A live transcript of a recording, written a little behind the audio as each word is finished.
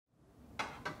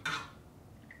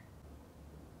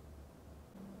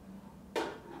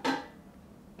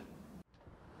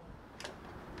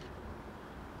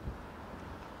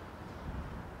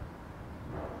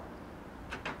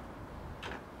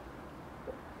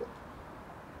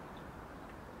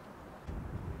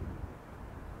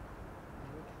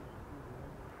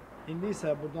İndi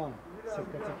isə buradan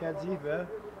sirka çəkəcəyik və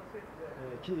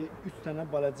 3 dənə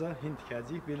balaca hind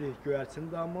tikəcəyik. Biri göyərçin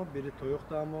damı, biri toyuq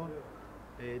damı,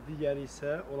 digəri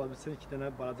isə ola bilsin 2 dənə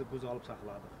balaca quzu alıb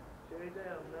saxladıq.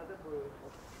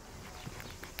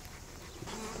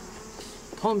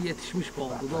 Tam yetişmiş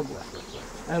baldır da bu.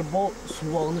 Əgər bal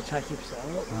suvağını çəkibsə,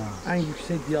 ən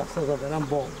yüksək diastaza verən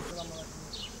baldır.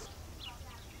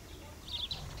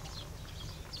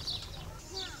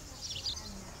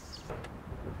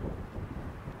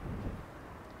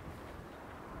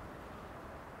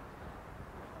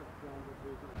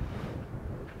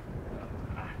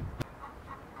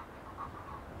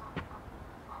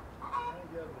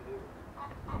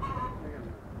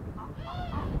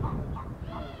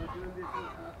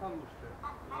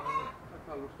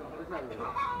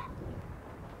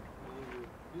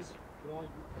 Biz buranı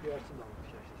göyərçin damı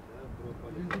tikəcəyik.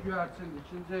 Birinci göyərçin,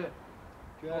 ikinci...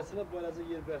 Göyərçinə balaca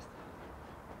yer bəsdir.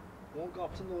 Onun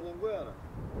qapısını da oradan qoyarıq.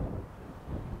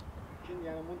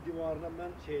 Yəni bunun divarına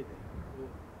mən şeydir, bu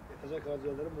yatacaq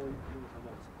qaziyələrim o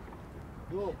yumurtamaq üçün.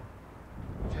 Yox,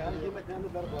 çayını yeməklərini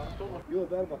bərba. Yox,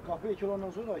 bərba. Qapı 2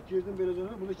 olandan sonra girdim belə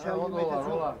dönür, bunu çayını yeməklə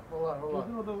çox. Olar.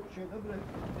 Girdin o da şeydə bir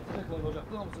yatacaq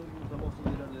qaziyacaqdır, hamısını yumurtamaq üçün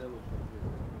yerə olsun.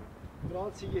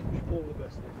 Buranın içi 70 bollu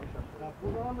bəsdir.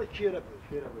 Buradan da 2 yerə bölür.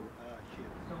 2 yerə bölür. Hə, 2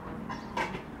 yerə.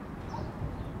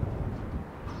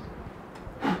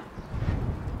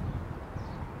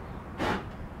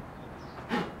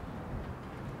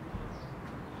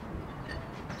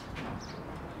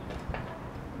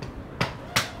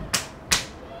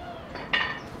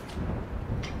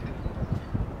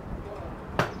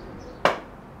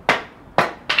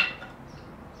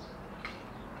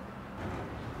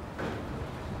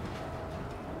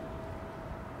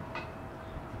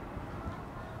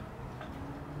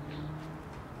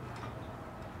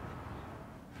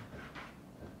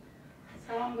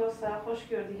 Salam dostlar, hoş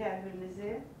gördük hər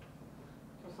birinizi.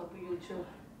 Dostlar, bugün çox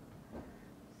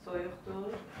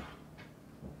soyuqdur,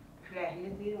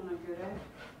 küləklidir, ona görə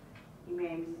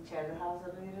yeməyimizi içəridə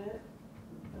hazırlayırıq.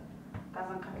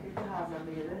 Kazan cutleti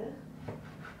hazırlayırıq.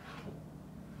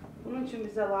 Bunun üçün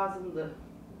bizə lazımdır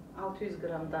 600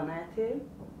 qram dana əti,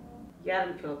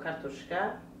 yarım kilo kartuşka,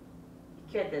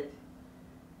 2 ədəd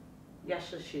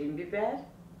yaşıl şirin biber,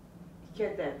 2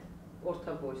 ədəd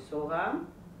orta boy soğan,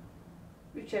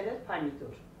 3 ədəd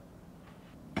pomidor.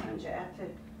 Öncə əti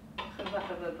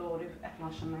xırda-xırda doğrayıb ət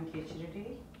maşından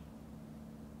keçiririk.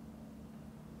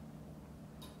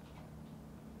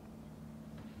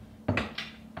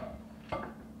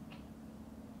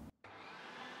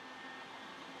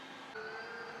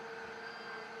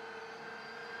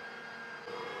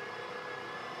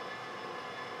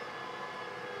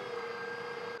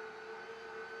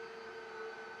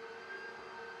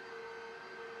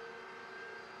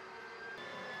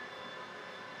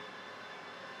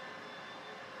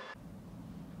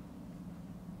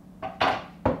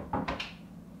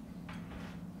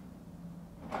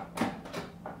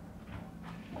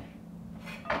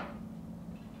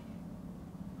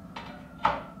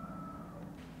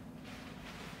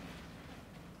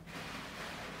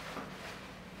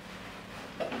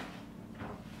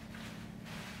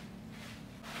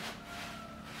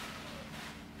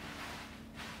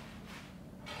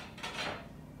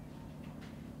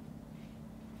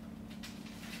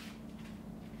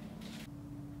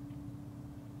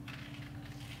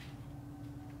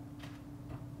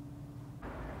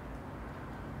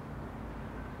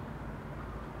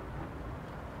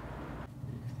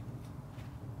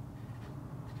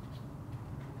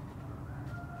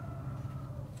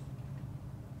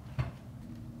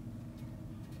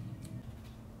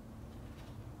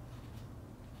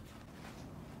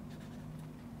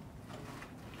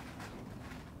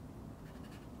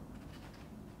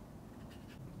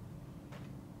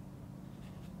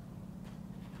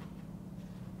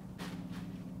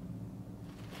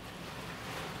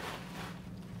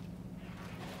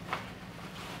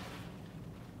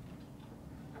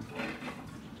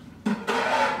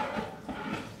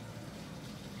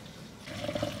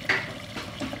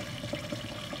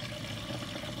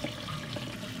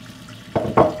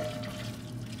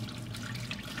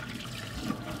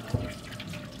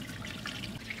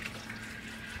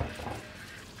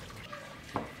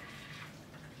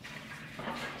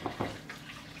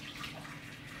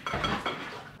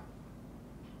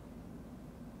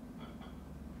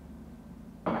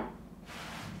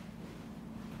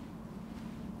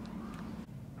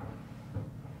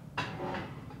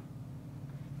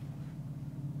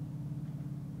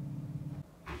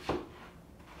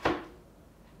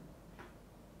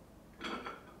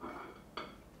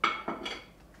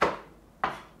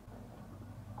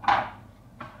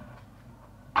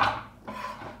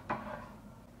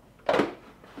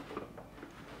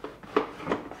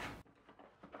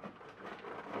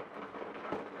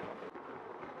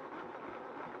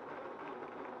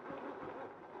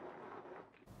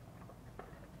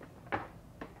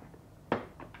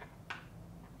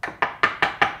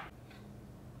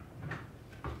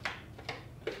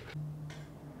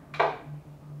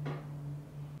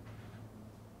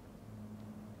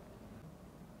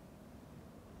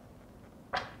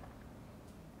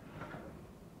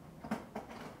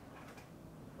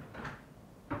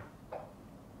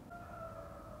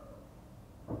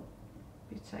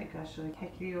 kaşığı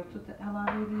kəklik otu da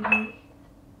əlavə edirik.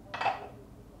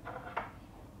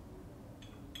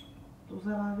 Tuz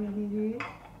əlavə edirik.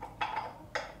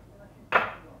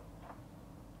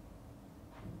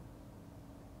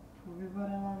 Pul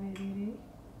biber əlavə edirik.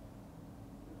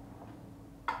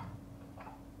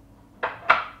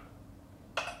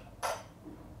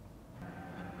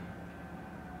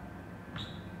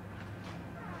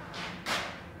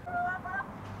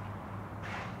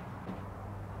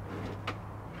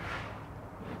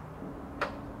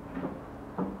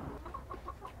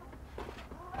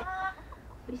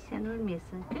 Sen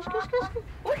ölmeyesin. Kış kış kış kış.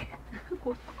 Oy.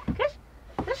 Kış.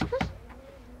 Kış kış.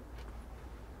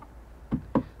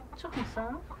 Çok mu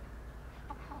sağ?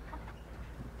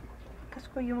 Kaç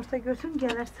koy yumurta görsün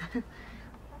gelirse.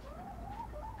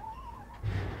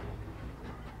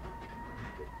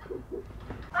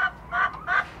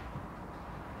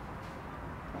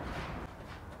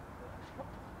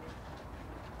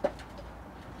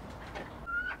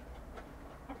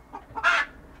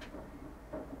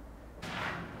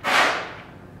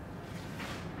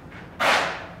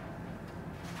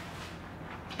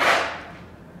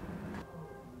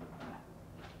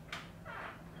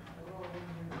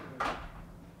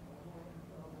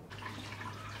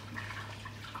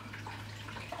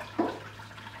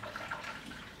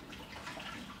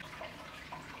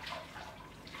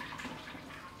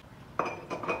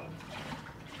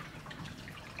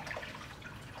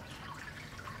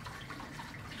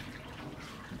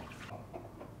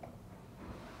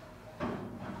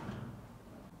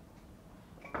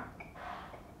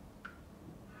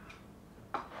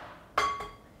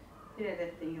 Bir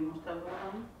adet de yumurta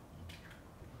bulalım.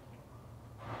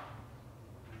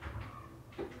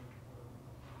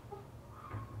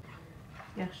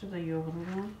 Yaxşı da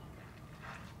yoğururum.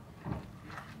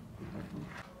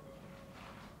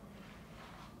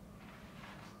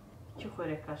 İki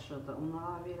xörək kaşığı da un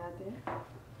əlavə elədim.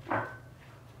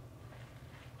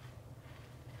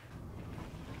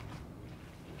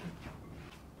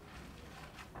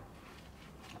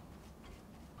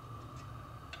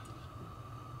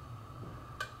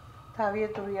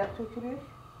 Tavaya duru yağ tökürük.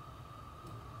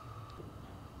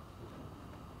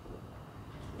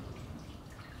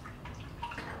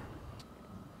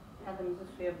 Adımızı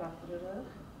suya batırırıq.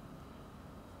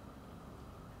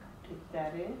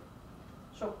 Kütükləri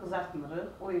çok kızartmırıq.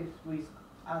 O yüz bu yüz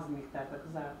az miktarda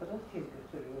kızartırıq. Tez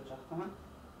götürürük ocaqdan.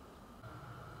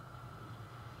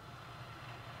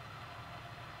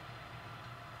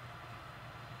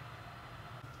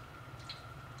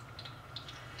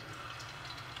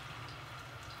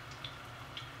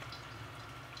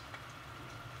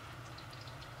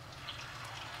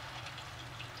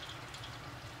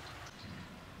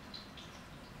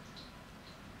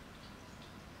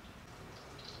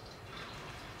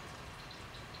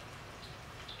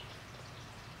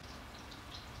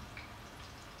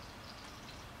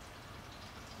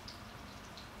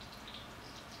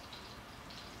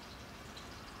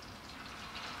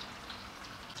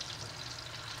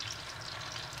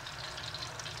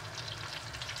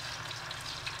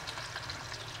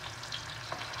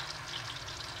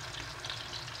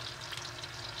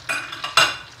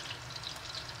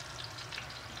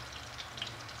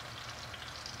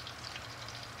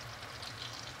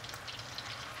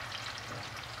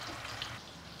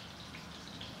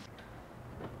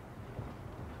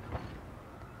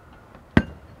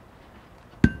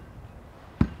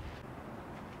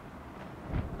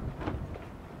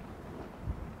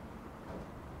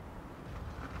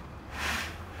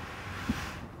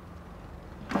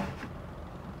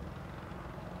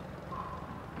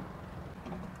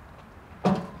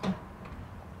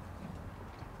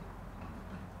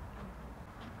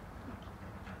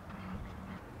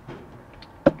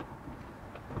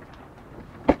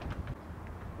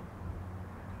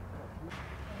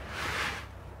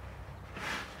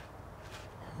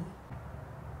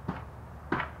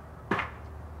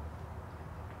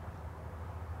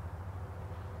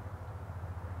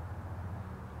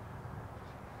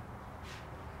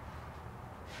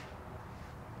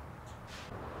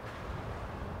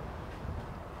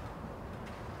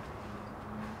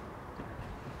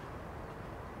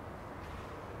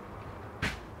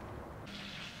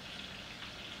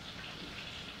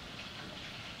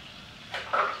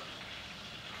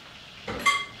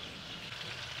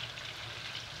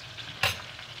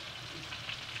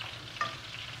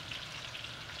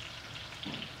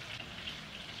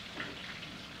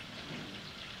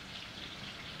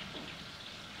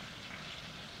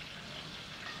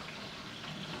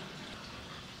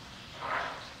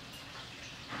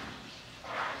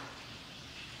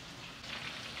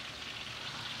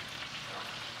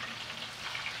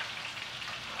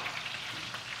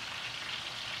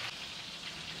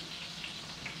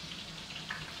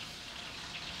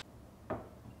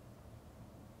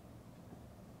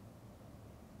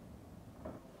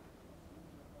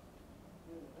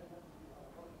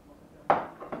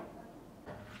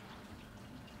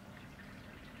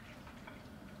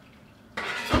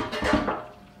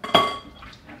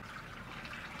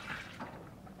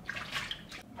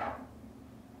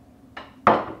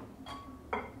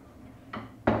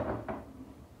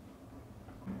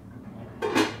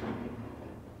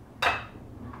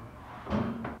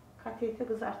 Eti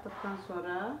kızarttıktan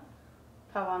sonra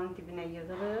tavanın dibine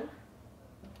yığırıq.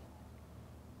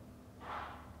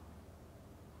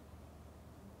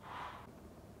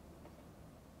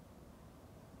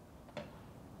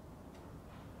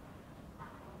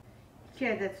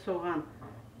 İki adet soğan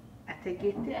ete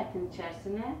getdi. Ətin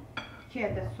içərisinə 2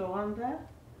 adet soğan da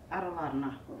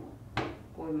aralarına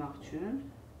koymaq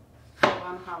üçün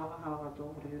soğanı halva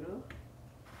doğrayırıq.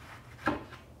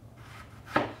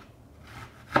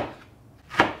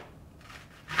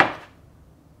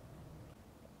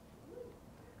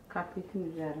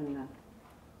 Kotletin üzerinden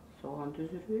soğan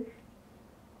düzürük.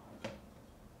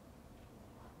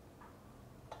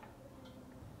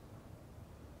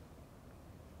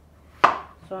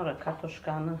 Sonra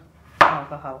kartoşkanı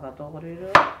halka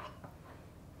doğrayırıq.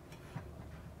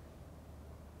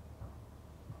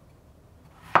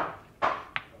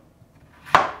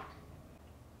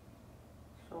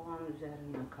 Soğanın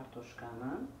üzerinden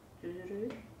kartoşkanı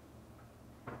düzürük.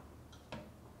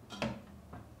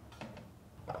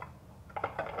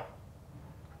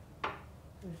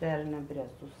 Üzerine biraz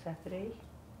tuz səpirik.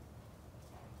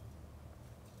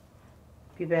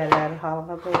 Biberləri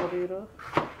halka doğrayırıq.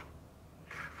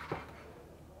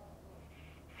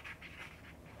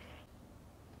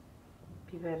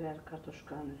 Biberləri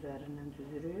kartoşkanın üzerinden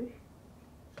düzürük.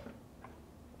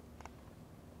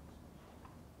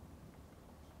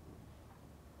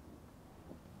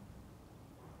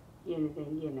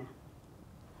 Yine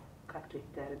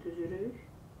kotletləri düzürük.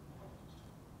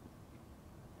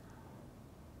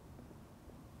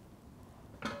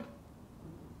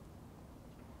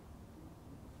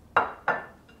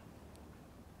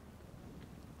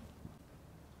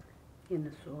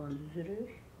 Yine soğan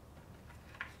düzürük.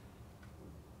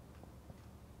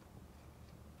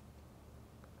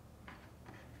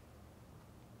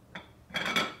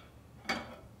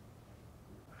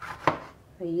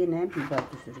 Ve yine biber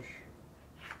düzürük.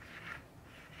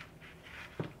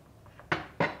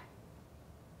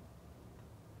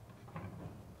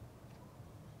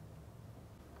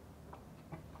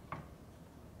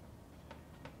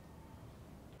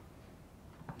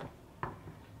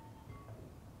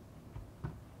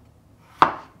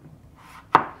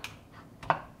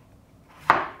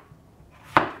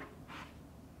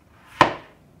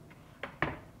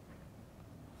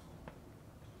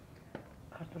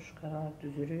 Kartoşkalar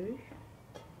düzürük.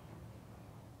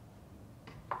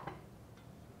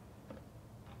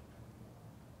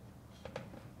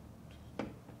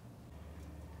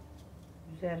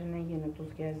 Üzerine yine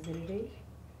tuz gezdiririk.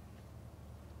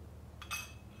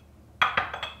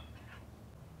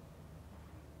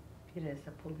 Biraz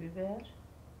da pul biber.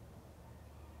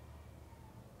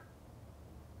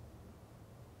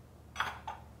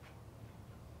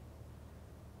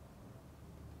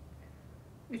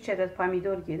 Üç adet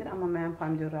pomidor gelir ama benim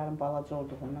pomidorlarım balaca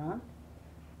olduğundan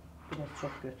biraz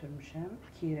çok götürmüşüm.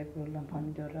 2 yere bölülen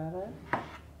pomidorları.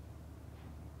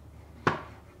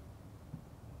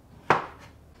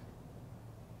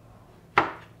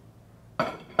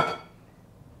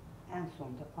 En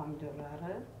sonunda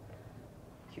pomidorları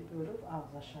 2 bölüp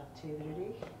ağız aşağı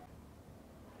çeviririk.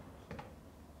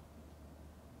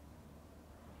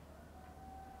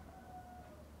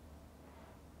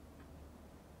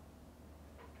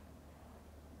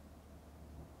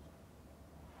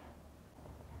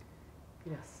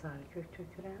 Biraz sarı kök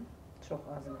tökürəm, çok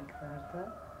az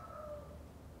miktarda.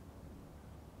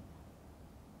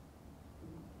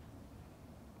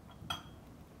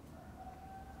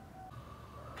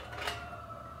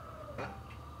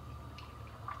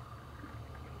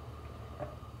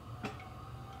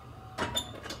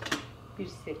 Bir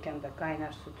stəkanda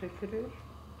kaynar su tökürük.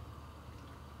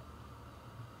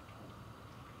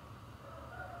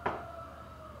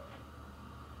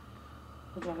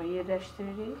 Ocağa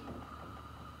yerləşdiririk.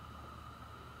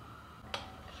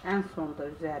 En sonunda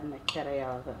üzerine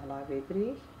tereyağı ilave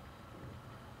edirik.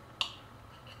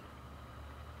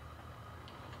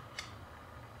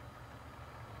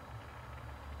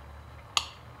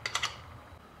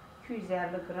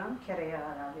 ...250 gram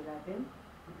tereyağı ilave edelim.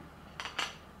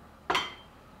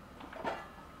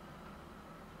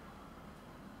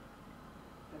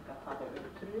 Ve kapağı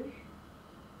örtürük.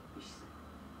 Pişsin.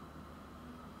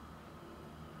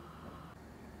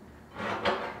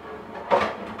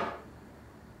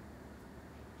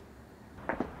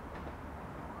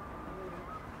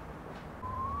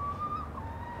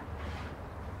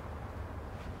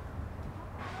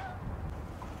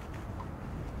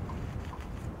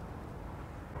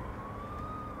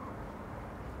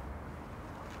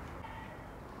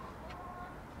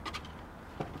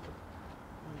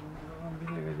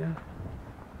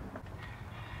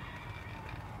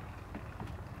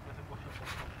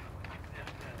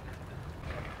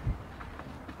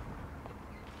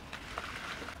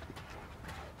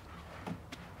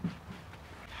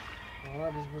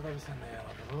 burada biz sənlə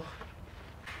yaradırıq.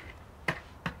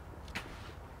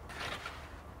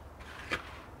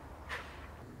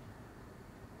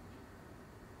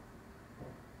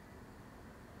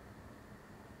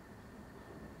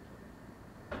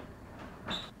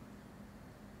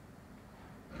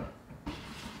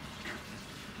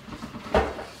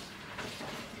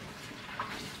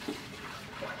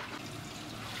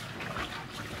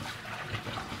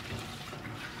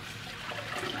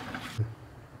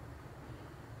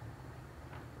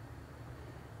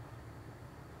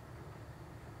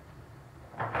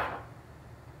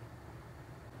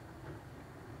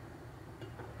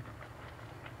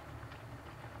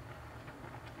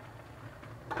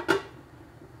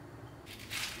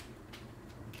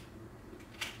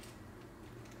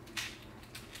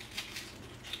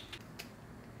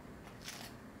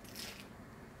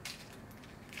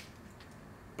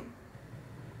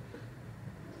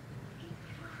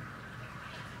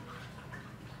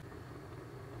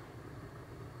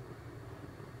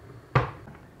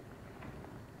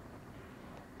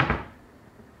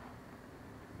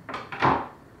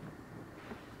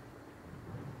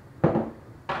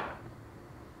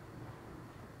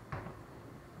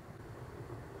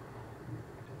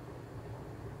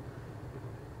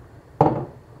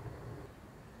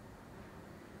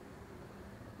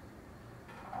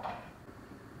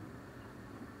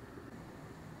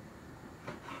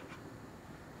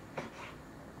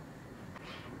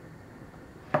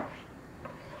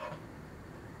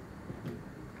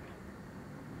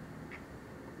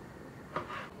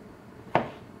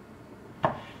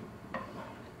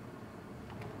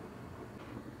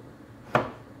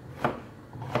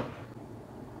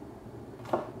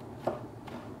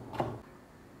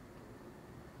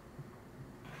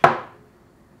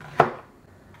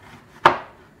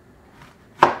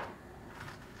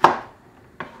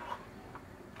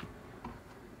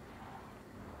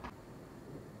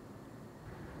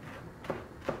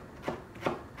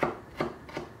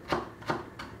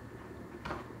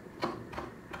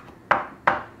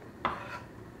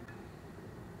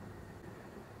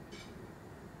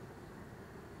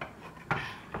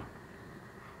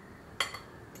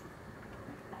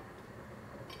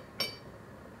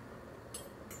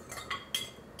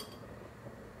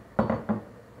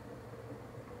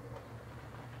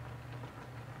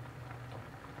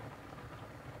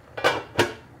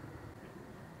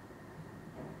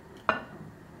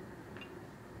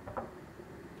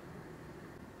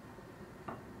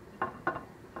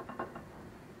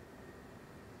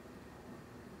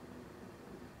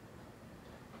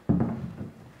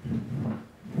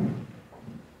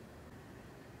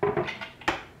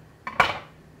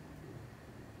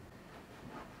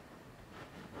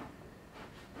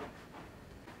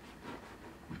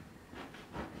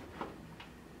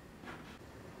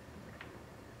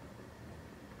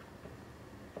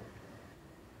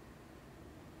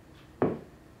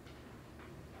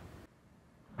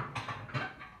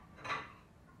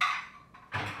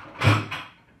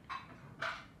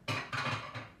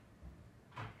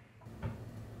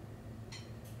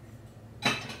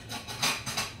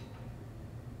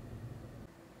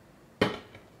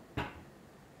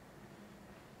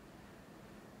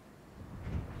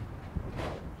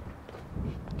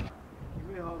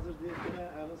 Hazır deyəndə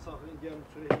əlin saxlayın, gəlin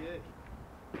sürək yeyək.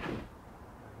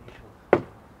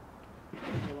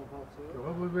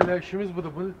 Yox, bu belə işimiz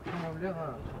budur. Bunu tamamlayaq ha.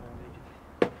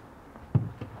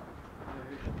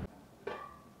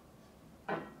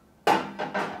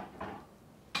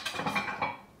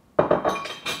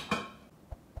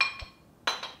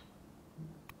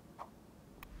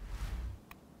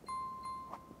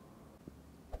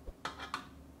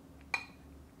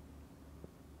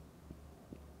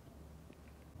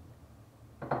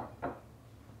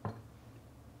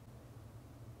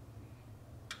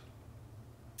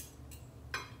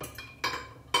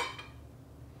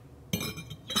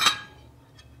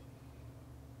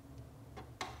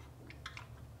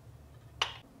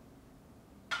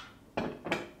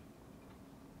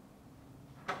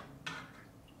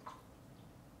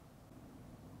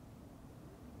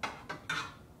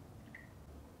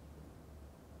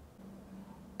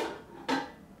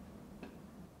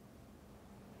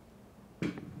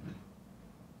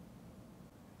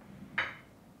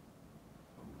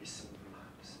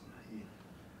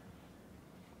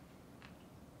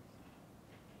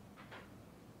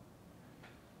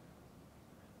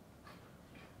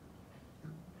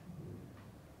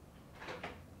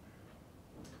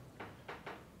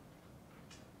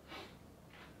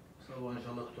 Sabah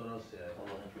inşallah tutarız ya.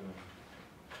 Allah'ın günü.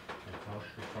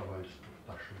 Çalışır, sabah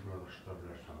daşı burada tuta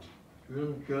bilərsən.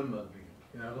 Gün görmədi bir gün.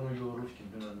 Yəqin o yorulur ki,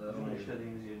 dünənlər. Bunu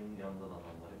işlədiyimiz yerin yanında da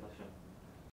var.